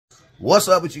What's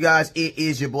up with you guys? It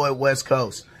is your boy West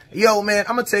Coast. Yo, man,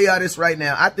 I'm going to tell y'all this right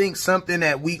now. I think something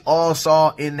that we all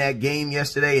saw in that game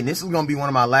yesterday, and this is going to be one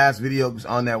of my last videos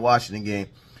on that Washington game,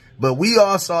 but we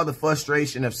all saw the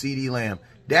frustration of CeeDee Lamb.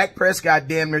 Dak Prescott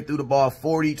damn near threw the ball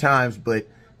 40 times, but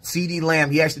CeeDee Lamb,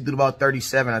 he actually threw the ball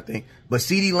 37, I think. But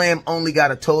CeeDee Lamb only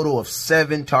got a total of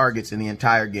 7 targets in the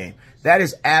entire game. That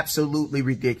is absolutely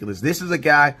ridiculous. This is a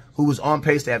guy who was on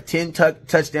pace to have 10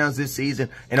 touchdowns this season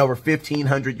and over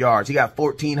 1,500 yards. He got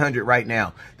 1,400 right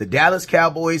now. The Dallas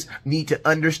Cowboys need to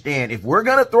understand, if we're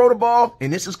going to throw the ball,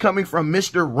 and this is coming from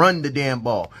Mr. Run the damn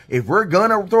ball, if we're going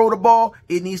to throw the ball,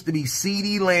 it needs to be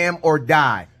CeeDee Lamb or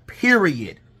die,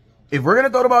 period. If we're going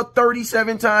to throw the ball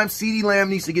 37 times, CeeDee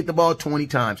Lamb needs to get the ball 20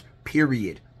 times,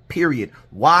 period. Period.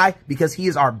 Why? Because he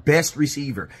is our best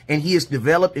receiver, and he has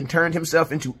developed and turned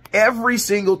himself into every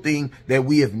single thing that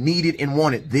we have needed and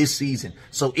wanted this season.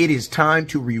 So it is time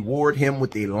to reward him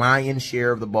with a lion's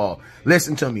share of the ball.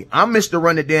 Listen to me. I'm Mr.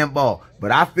 Run the damn ball, but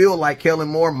I feel like Kellen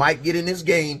Moore might get in this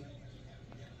game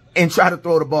and try to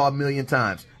throw the ball 1,000,000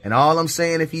 times. And all I'm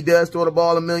saying, if he does throw the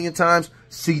ball 1,000,000 times,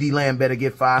 CeeDee Lamb better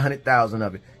get 500,000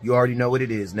 of it. You already know what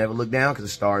it is. Never look down because the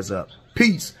star's up.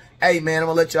 Peace. Hey, man, I'm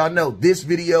going to let y'all know this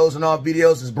videos and all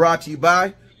videos is brought to you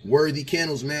by Worthy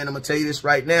Kennels, man. I'm going to tell you this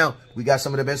right now. We got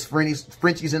some of the best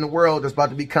Frenchies in the world that's about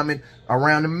to be coming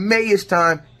around the Mayish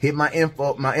time. Hit my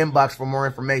inbox for more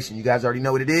information. You guys already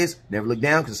know what it is. Never look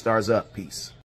down because the star's up. Peace.